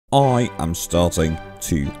I am starting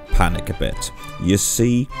to panic a bit. You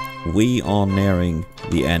see, we are nearing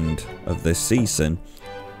the end of this season,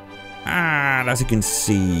 and as you can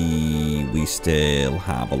see, we still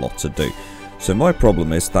have a lot to do. So my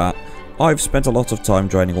problem is that I've spent a lot of time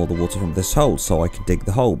draining all the water from this hole so I can dig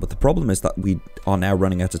the hole, but the problem is that we are now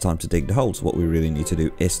running out of time to dig the hole, so what we really need to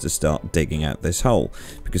do is to start digging out this hole,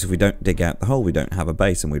 because if we don't dig out the hole, we don't have a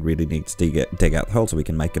base, and we really need to dig out the hole so we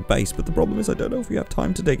can make a base. But the problem is I don't know if we have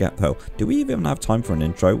time to dig out the hole. Do we even have time for an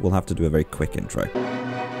intro? We'll have to do a very quick intro.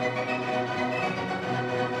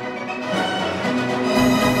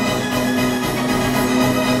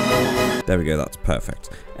 There we go, that's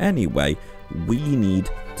perfect. Anyway, we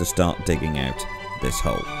need to start digging out this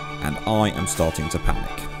hole, and I am starting to panic.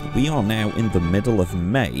 We are now in the middle of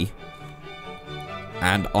May,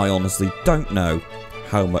 and I honestly don't know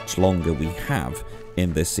how much longer we have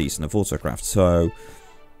in this season of Autocraft, so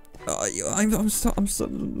I'm starting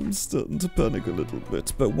to panic a little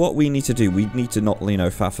bit. But what we need to do, we need to not,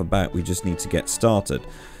 faff about, we just need to get started.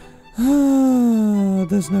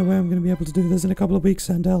 There's no way I'm going to be able to do this in a couple of weeks,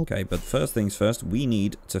 Sandel. Okay, but first things first, we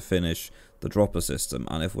need to finish the dropper system,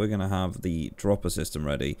 and if we're going to have the dropper system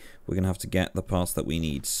ready, we're going to have to get the parts that we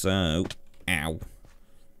need. So, ow.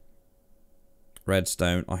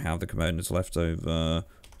 Redstone, I have the components left over.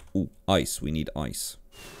 Ooh, ice, we need ice.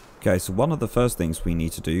 Okay, so one of the first things we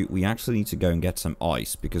need to do, we actually need to go and get some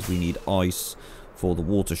ice, because we need ice for the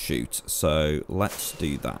water chute. So, let's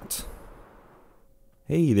do that.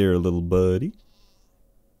 Hey there, little birdie.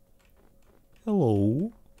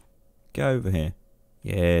 Hello. Go over here.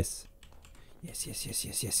 Yes.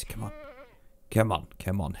 Yes. Come on.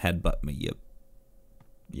 Come on. Headbutt me, you.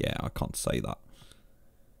 Yeah, I can't say that.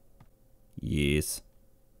 Yes.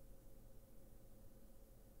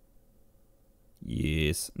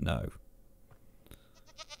 Yes. No.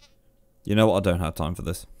 You know what? I don't have time for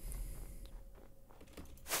this.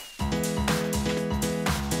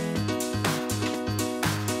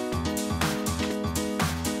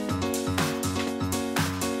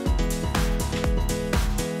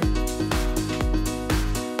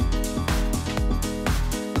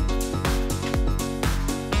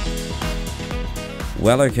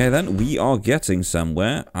 Well, okay then, we are getting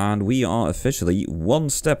somewhere, and we are officially one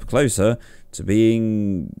step closer to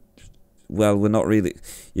being, well, we're not really,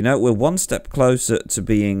 we're one step closer to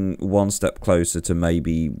being one step closer to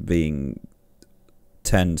maybe being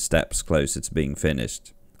 10 steps closer to being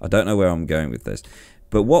finished. I don't know where I'm going with this,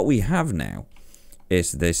 but what we have now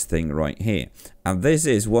is this thing right here, and this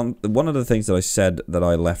is one of the things that I said that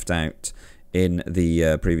I left out in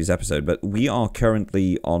the previous episode, but we are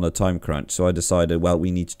currently on a time crunch, so I decided, well,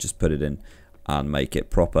 we need to just put it in and make it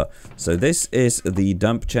proper. So this is the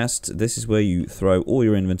dump chest. This is where you throw all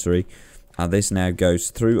your inventory, and this now goes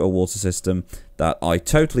through a water system that I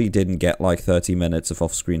totally didn't get like 30 minutes of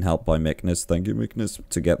off-screen help by Mickness. Thank you, Mickness,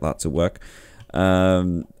 to get that to work.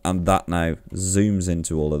 And that now zooms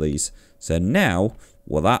into all of these. So now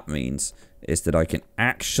what that means is that I can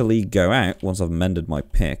actually go out once I've mended my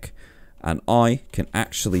pick, and I can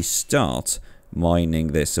actually start mining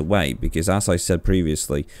this away, because as I said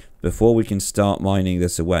previously, before we can start mining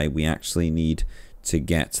this away, we actually need to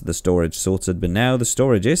get the storage sorted. But now the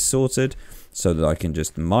storage is sorted, so that I can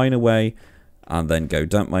just mine away and then go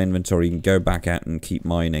dump my inventory and go back out and keep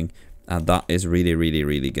mining, and that is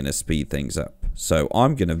really going to speed things up. So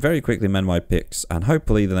I'm going to very quickly mend my picks, and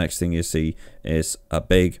hopefully the next thing you see is a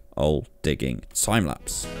big old digging time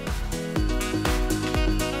lapse.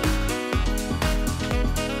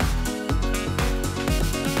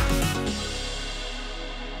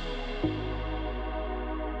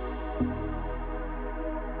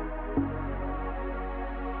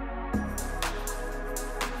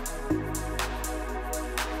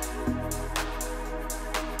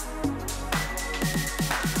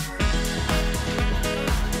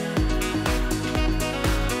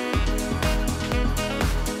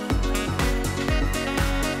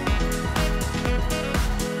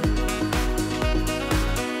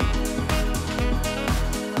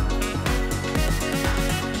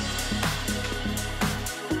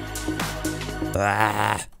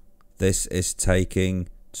 This is taking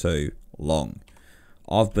too long.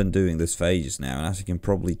 I've been doing this for ages now, and as you can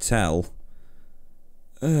probably tell,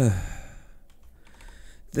 this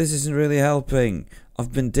isn't really helping.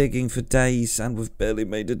 I've been digging for days, and we've barely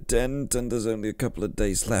made a dent, and there's only a couple of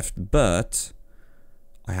days left, but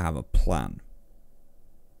I have a plan.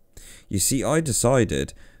 You see, I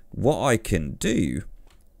decided what I can do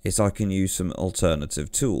is I can use some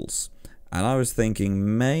alternative tools. And I was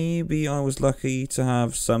thinking maybe I was lucky to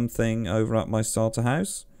have something over at my starter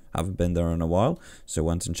house. Haven't been there in a while, so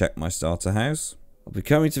went and checked my starter house. I'll be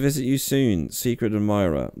coming to visit you soon, secret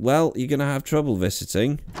admirer. Well, you're gonna have trouble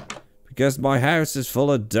visiting, because my house is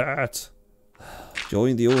full of dirt.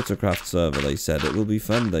 Join the Autocraft server, they said. It will be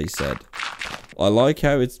fun, they said. I like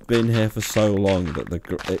how it's been here for so long that the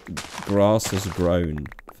grass has grown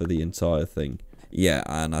for the entire thing. Yeah,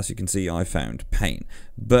 and as you can see, I found pain.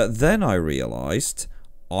 But then I realised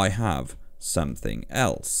I have something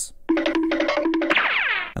else.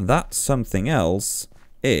 And that something else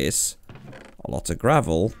is a lot of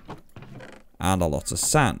gravel and a lot of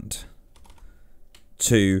sand.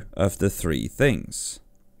 2 of the 3 things.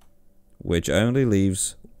 Which only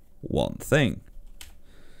leaves 1 thing.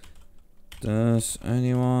 Does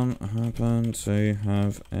anyone happen to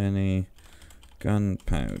have any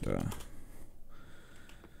gunpowder?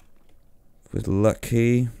 With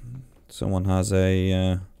lucky, someone has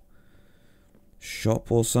a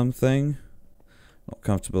shop or something. Not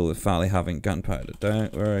comfortable with Phali having gunpowder.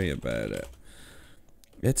 Don't worry about it.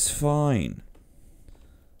 It's fine.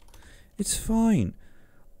 It's fine.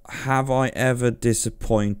 Have I ever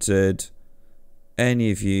disappointed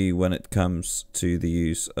any of you when it comes to the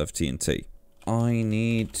use of TNT? I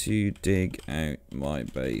need to dig out my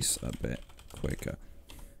base a bit quicker.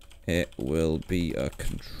 It will be a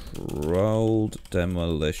controlled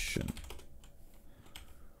demolition.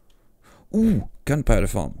 Ooh, gunpowder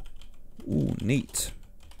farm. Ooh, neat.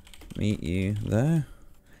 Meet you there.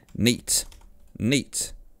 Neat.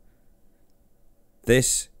 Neat.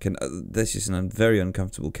 This is a very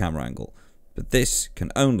uncomfortable camera angle, but this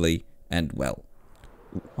can only end well.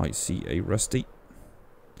 Ooh, I see a rusty.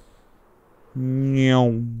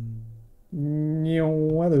 Meow.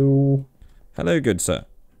 Hello. Hello, good sir.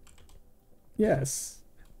 Yes.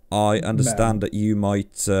 I understand that you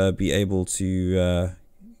might be able to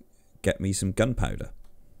get me some gunpowder.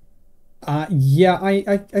 Yeah,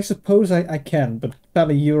 I suppose I can, but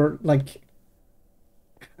Phali, you're like...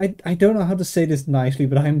 I don't know how to say this nicely,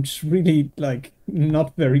 but I'm just really, like,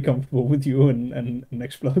 not very comfortable with you and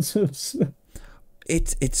explosives.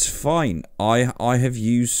 It's fine. I have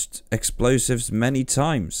used explosives many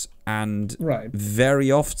times, and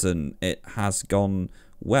very often it has gone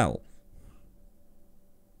well.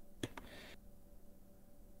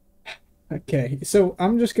 Okay, so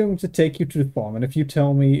I'm just going to take you to the farm, and if you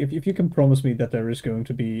tell me, if you can promise me that there is going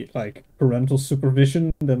to be, like, parental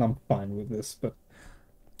supervision, then I'm fine with this, but...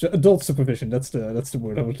 Adult supervision, that's the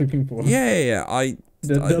word I was looking for. Yeah.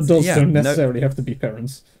 The adults don't necessarily have to be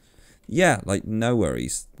parents. Yeah, like, no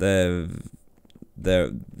worries. It's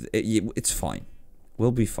fine.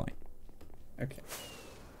 We'll be fine. Okay.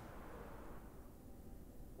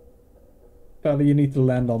 Phali, you need to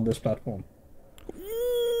land on this platform.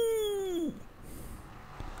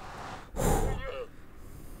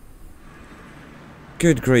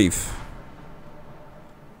 Good grief.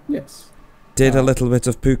 Yes. Did a little bit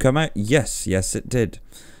of poo come out? Yes, it did.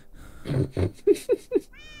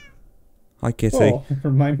 Hi, kitty. Oh,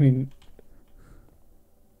 remind me.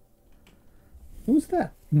 Who's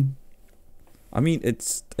that? I mean,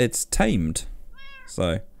 it's tamed,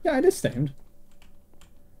 so. Yeah, it is tamed.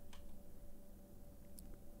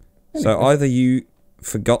 Anyway. So either you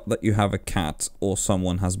forgot that you have a cat, or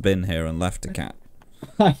someone has been here and left a cat.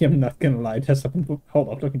 I am not gonna lie. That's happened. Hold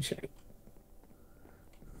on, let me check.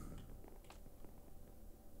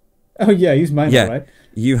 Oh yeah, he's mine, yeah, right?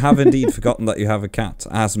 You have indeed forgotten that you have a cat,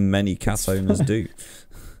 as many cat owners do.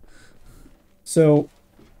 So,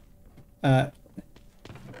 yeah,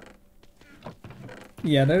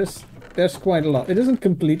 there's quite a lot. It isn't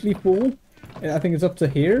completely full. I think it's up to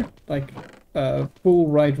here, like full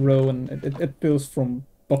right row, and it goes from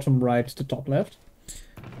bottom right to top left.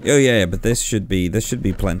 Oh yeah, but this should be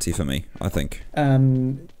plenty for me, I think.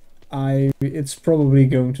 And it's probably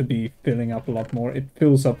going to be filling up a lot more. It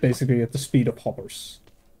fills up basically at the speed of hoppers.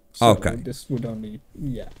 So okay. This would only,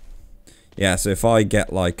 yeah. Yeah, so if I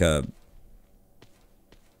get like a...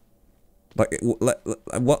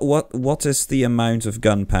 What is the amount of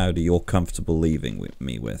gunpowder you're comfortable leaving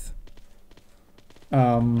me with?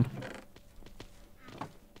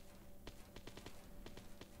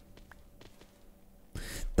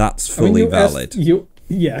 That's fully valid.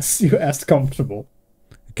 Yes, you asked comfortable.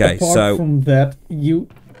 Okay, Apart from that,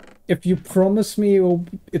 if you promise me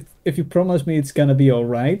it's gonna be all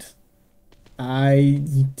right, I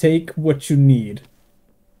take what you need.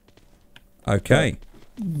 Okay.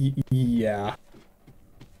 Yeah.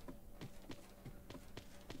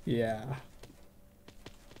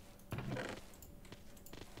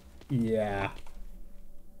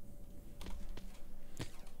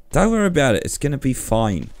 Don't worry about it. It's gonna be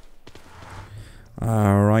fine.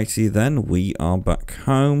 Alrighty then, we are back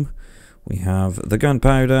home. We have the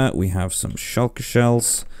gunpowder, we have some shulker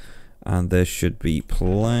shells, and there should be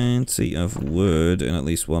plenty of wood in at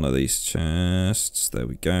least one of these chests. There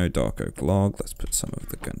we go, dark oak log. Let's put some of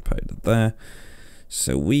the gunpowder there.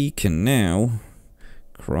 So we can now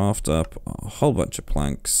craft up a whole bunch of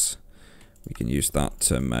planks. We can use that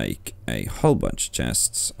to make a whole bunch of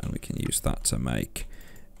chests, and we can use that to make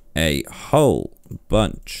a whole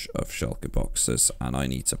bunch of shulker boxes, and I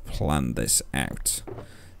need to plan this out.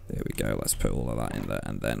 There we go, let's put all of that in there,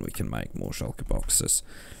 and then we can make more shulker boxes.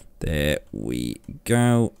 There we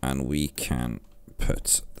go, and we can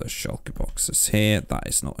put the shulker boxes here. That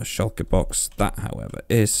is not a shulker box, that however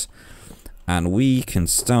is. And we can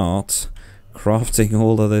start crafting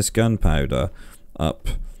all of this gunpowder up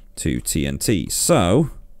to TNT. So,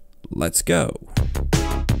 let's go.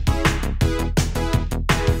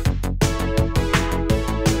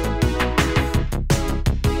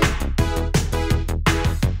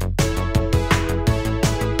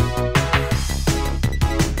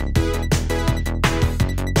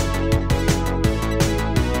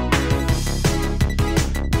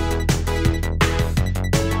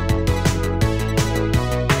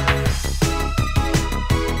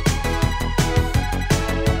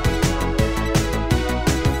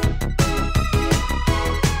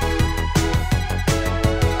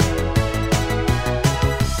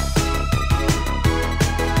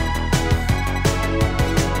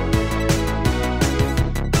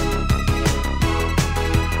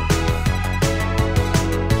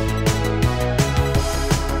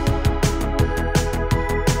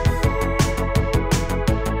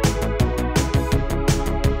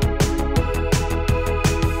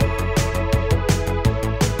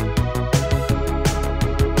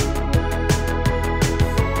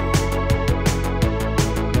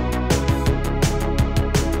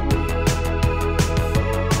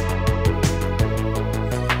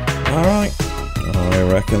 Alright, I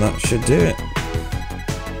reckon that should do it.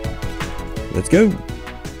 Let's go.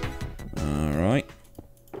 Alright,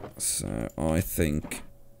 so I think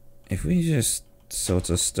if we just sort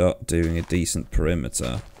of start doing a decent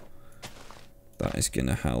perimeter, that is going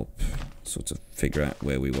to help sort of figure out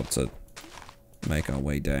where we want to make our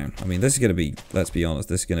way down. I mean, this is going to be, let's be honest,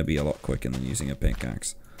 this is going to be a lot quicker than using a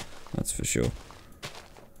pickaxe. That's for sure.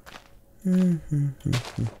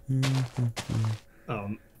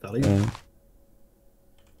 Valley.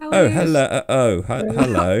 Oh, hello.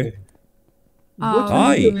 Hello. What are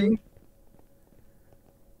Hi. you doing?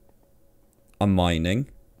 I'm mining.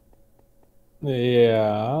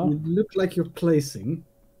 Yeah. You look like you're placing.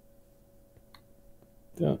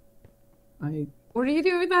 Yeah. What are you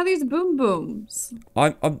doing with all these boom booms?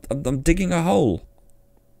 I'm digging a hole.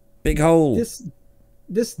 Big hole.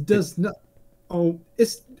 This does not. Oh,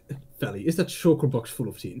 is Valley? Is that shulker box full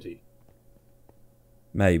of TNT?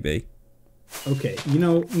 Maybe. Okay, you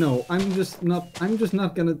know, no, I'm just not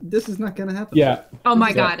gonna, this is not gonna happen. Yeah. Oh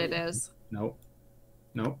my god, it is. No.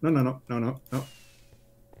 No.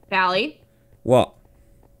 Valley, What?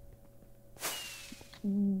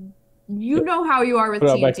 you know how you are with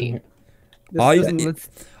Put it back in TNT.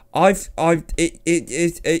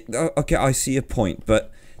 here. Okay, I see a point,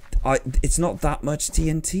 but it's not that much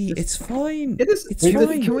TNT. It's fine. It is. It's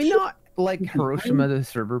fine. Can we not like Hiroshima the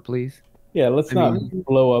server, please? Yeah, let's not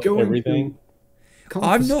blow up everything. I'm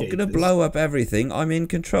not Confiscate gonna this. blow up everything. I'm in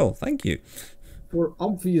control. Thank you. For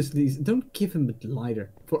obvious reasons, don't give him a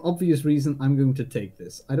lighter. For obvious reason, I'm going to take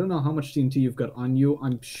this. I don't know how much TNT you've got on you.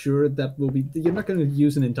 I'm sure that will be. You're not going to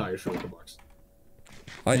use an entire shulker box.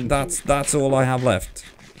 That's all I have left.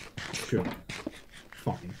 Sure.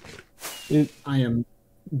 Fine. It- I am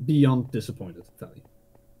beyond disappointed, Valley.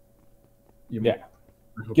 Yeah.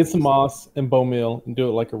 Get some moss and bone meal and do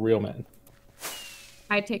it like a real man.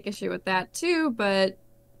 I take issue with that too, but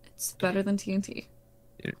it's better than TNT.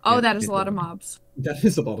 Oh, that is a lot of mobs. That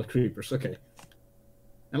is a lot of creepers. Okay.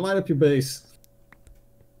 And light up your base.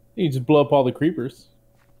 You just blow up all the creepers.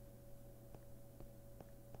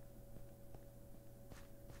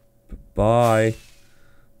 Bye.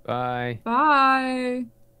 Bye. Bye.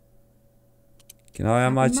 Can I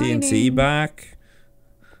have my Happy TNT mining. back?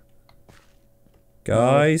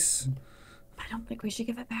 Guys? I don't think we should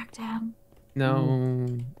give it back to him. No,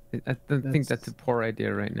 I don't think that's a poor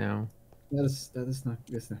idea right now. That is not.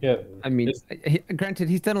 That's not Yeah. I mean, granted,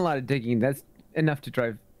 he's done a lot of digging. That's enough to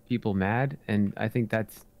drive people mad, and I think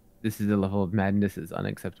this is a level of madness is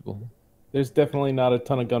unacceptable. There's definitely not a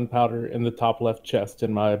ton of gunpowder in the top left chest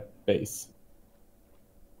in my base.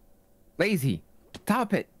 Lazy,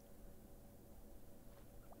 stop it.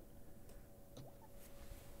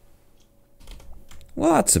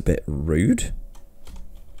 Well, that's a bit rude.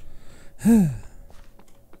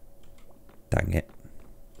 Dang it.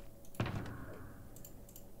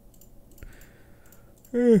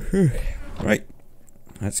 Right,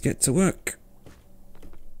 let's get to work.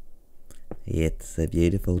 It's a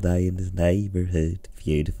beautiful day in this neighbourhood.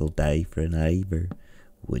 Beautiful day for a neighbour.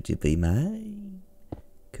 Would you be mine?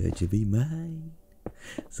 Could you be mine?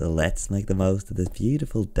 So let's make the most of this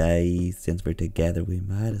beautiful day. Since we're together, we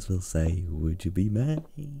might as well say, would you be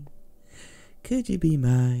mine? Could you be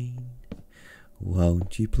mine?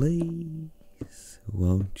 Won't you please?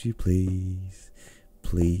 Won't you please?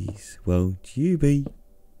 Please, won't you be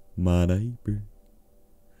my neighbour?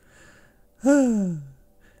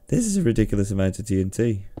 This is a ridiculous amount of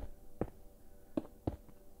TNT.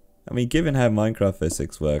 I mean, given how Minecraft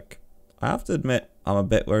physics work, I have to admit I'm a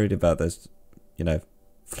bit worried about this, you know,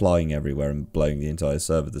 flying everywhere and blowing the entire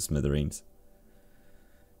server to smithereens.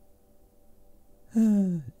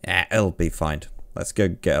 Yeah, it'll be fine. Let's go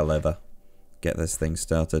get a lever. Get this thing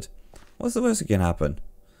started. What's the worst that can happen?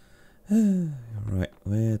 Right,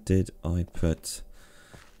 where did I put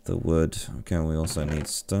the wood? Okay, we also need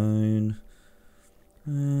stone.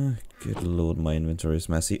 Good lord, my inventory is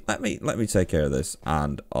messy. Let me take care of this,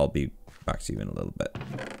 and I'll be back to you in a little bit.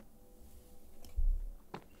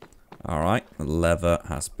 Alright, lever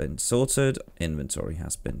has been sorted, inventory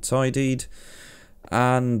has been tidied,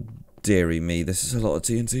 and dearie me, this is a lot of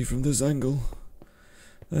TNT from this angle.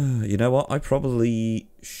 You know what, I probably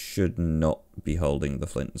should not be holding the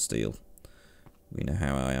flint and steel. We know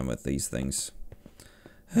how I am with these things.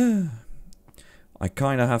 I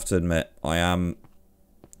kind of have to admit, I am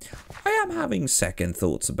having second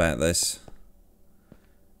thoughts about this.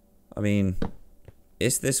 I mean,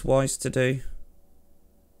 is this wise to do?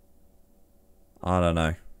 I don't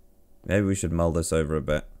know. Maybe we should mull this over a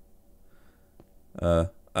bit. Oh,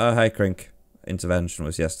 hey, Crink. Intervention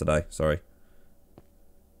was yesterday. Sorry.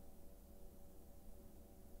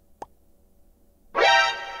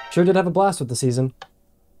 Sure did have a blast with the season.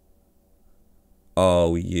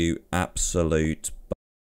 Oh, you absolute